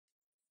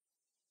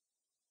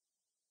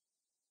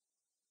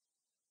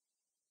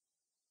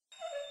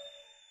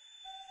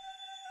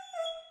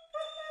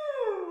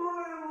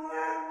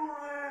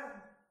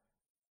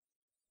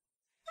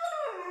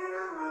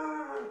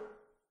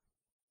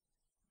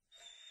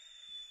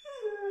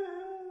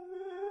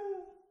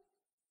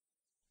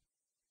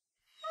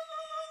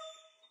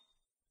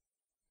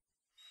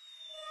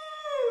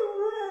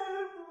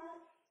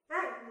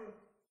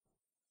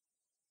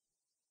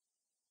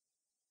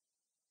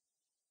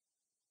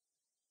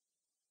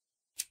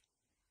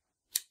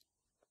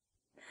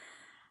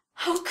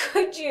How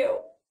could you?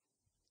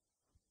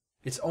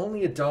 It's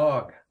only a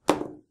dog.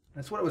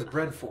 That's what it was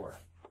bred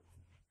for.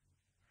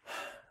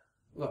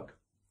 Look,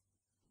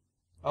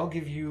 I'll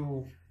give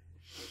you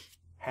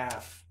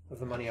half of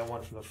the money I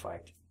won from the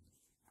fight.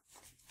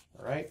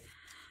 All right?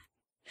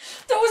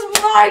 That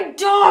was my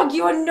dog!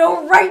 You had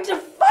no right to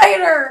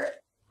fight her!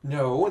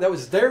 No, that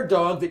was their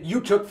dog that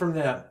you took from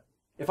them.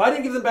 If I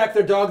didn't give them back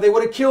their dog, they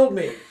would have killed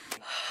me.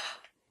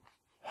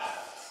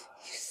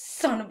 You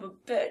son of a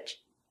bitch.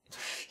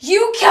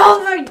 You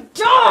killed my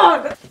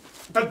dog!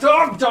 The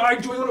dog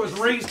died doing what it was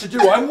raised to do.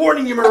 I'm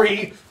warning you,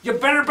 Marie. You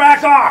better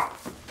back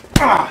off.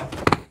 Ah.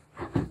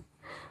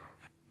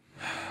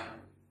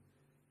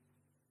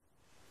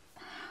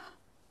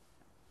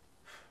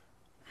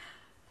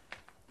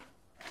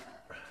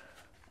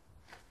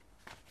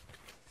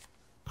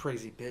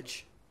 Crazy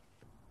bitch.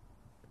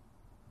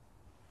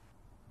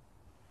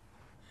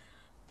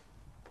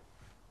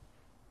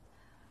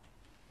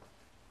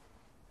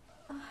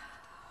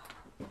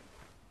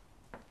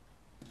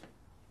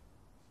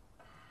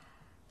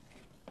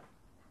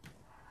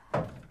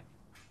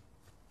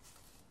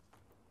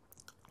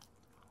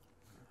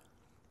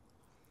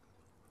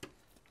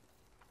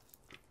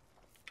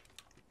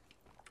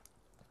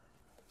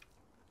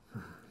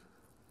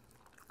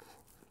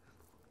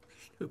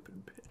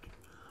 Stupid bitch.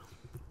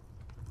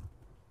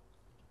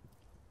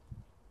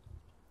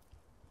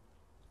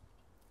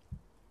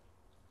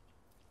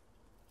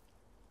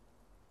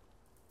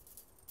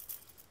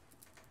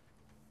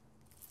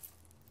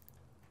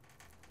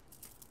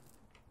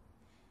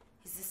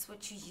 Is this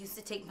what you used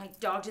to take my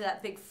dog to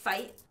that big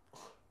fight?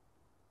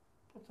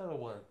 What's that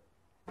one?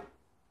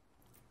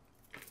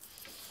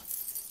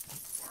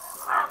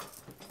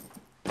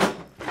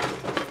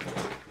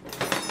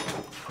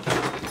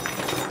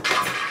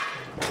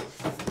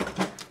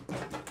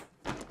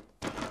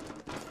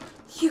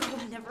 You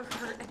will never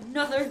hurt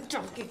another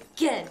dog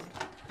again.